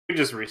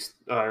just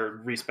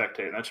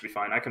respectate. That should be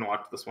fine. I can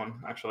watch this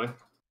one, actually.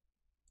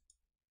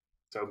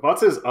 So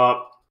Butz is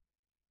up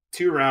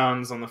 2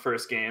 rounds on the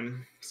first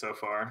game so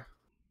far.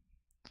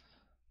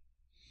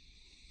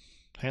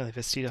 Apparently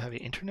Vestito having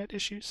internet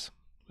issues.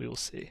 We will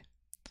see.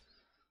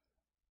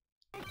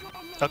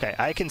 Okay,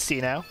 I can see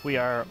now. We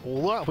are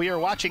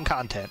watching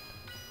content.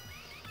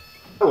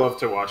 I love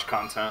to watch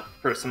content,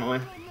 personally.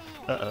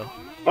 Uh-oh.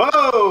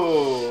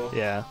 Oh!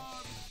 Yeah.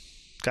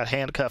 Got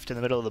handcuffed in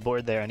the middle of the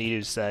board there on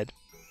Edu's side.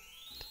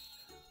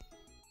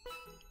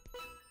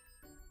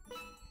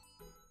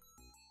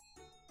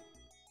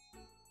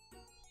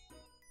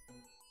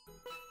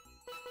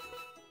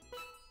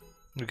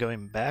 We're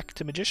going back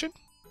to Magician?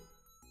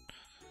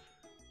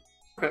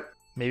 Okay.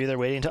 Maybe they're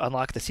waiting to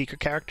unlock the secret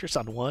characters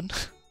on 1?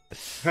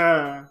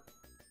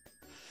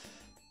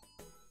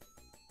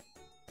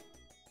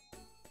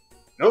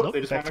 Nope,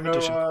 they just want to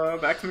go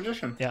back to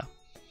Magician. Yeah.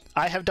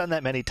 I have done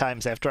that many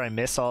times after I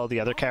miss all the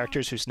other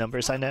characters whose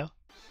numbers I know.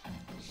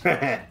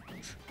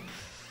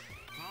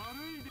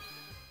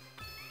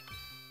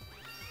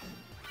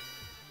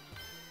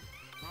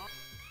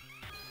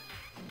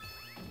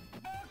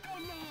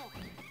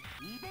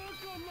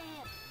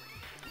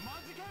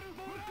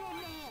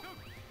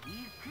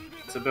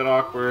 It's a bit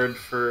awkward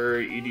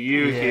for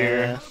EDU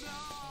here.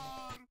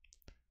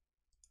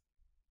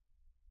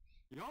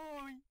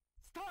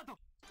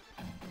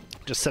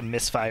 Just some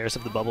misfires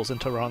of the bubbles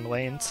into wrong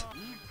lanes.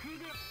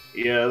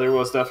 Yeah, there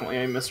was definitely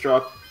a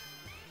misdrop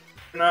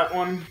in that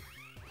one.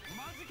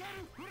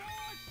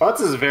 Butz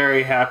is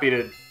very happy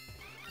to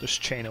just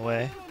chain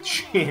away.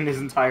 Chain his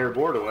entire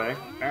board away,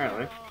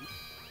 apparently.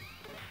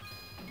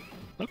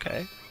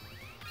 Okay.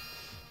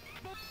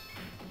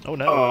 Oh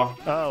no. Uh-oh.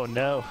 Oh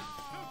no.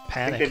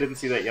 Panic. I think they didn't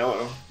see that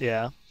yellow.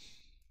 Yeah.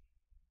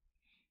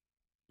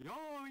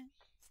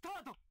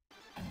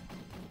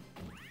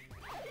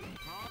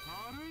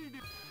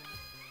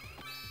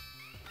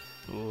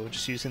 Ooh,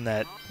 just using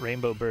that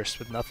rainbow burst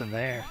with nothing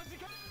there.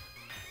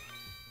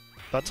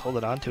 Butz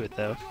holding on to it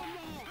though.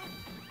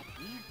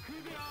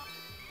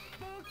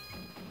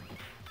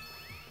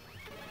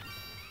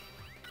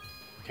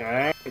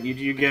 Okay,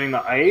 you getting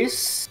the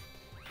ice?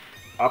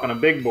 Popping a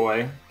big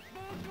boy.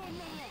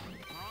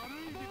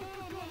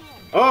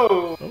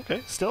 Oh!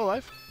 Okay, still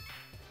alive.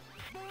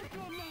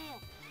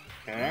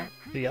 Okay.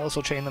 The yellows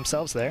will chain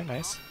themselves there,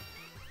 nice.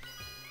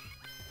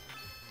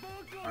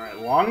 Alright,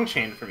 long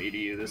chain from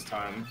EDU this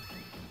time.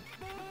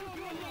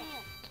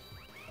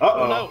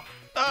 Uh-oh. Oh no!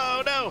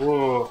 Oh no!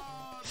 Whoa.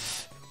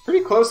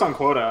 Pretty close on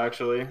quota,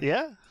 actually.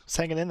 Yeah, it's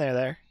hanging in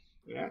there.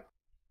 Yeah.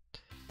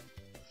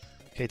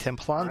 Okay,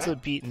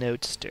 Templanza beat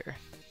Notester.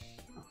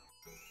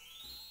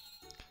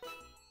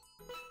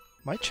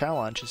 My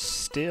challenge is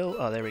still...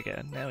 Oh, there we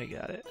go. Now we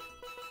got it.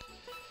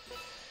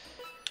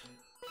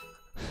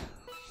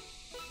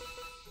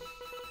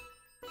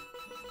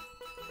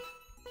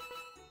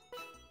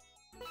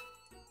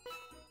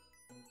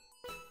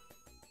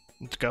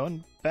 It's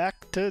going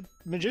back to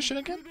Magician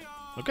again?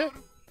 Okay.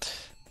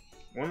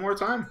 One more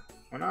time.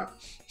 Why not?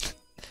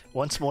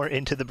 Once more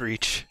into the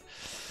breach.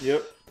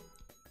 Yep.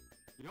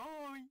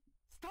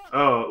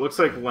 Oh, it looks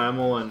like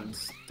Lamel and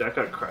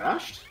Deca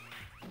crashed?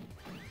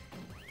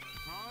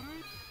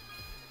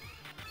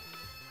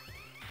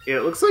 Yeah,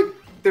 it looks like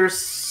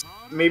there's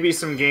maybe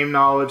some game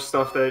knowledge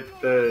stuff that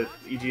the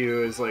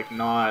EDU is like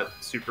not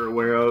super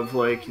aware of,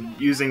 like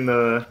using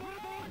the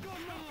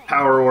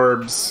power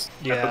orbs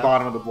at the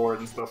bottom of the board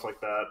and stuff like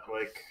that.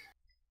 Like,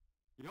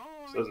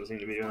 doesn't seem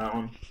to be doing that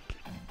one.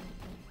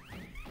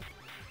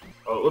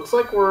 Oh, it looks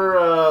like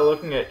we're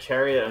looking at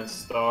Chariot and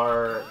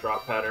Star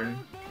drop pattern.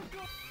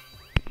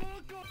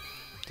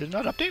 Did it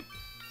not update?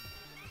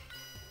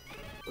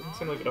 Doesn't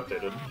seem like it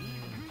updated.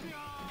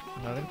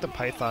 No, I think the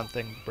Python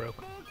thing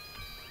broke.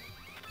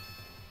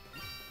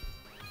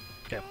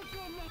 Okay.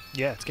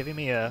 Yeah, it's giving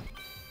me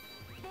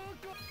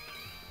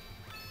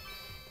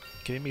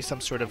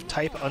some sort of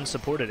type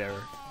unsupported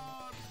error.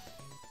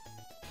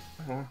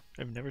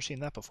 I've never seen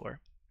that before.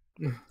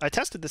 I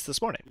tested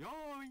this morning.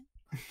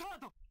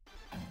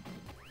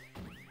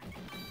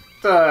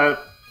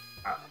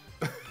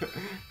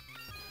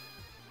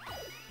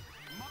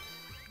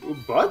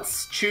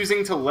 Butz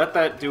choosing to let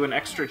that do an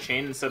extra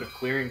chain instead of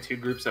clearing 2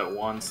 groups at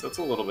once. That's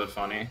a little bit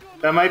funny.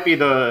 That might be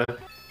the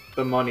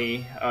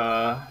money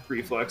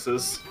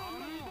reflexes.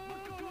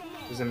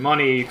 Because in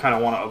money, you kind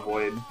of want to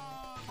avoid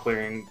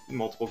clearing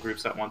multiple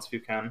groups at once if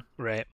you can. Right.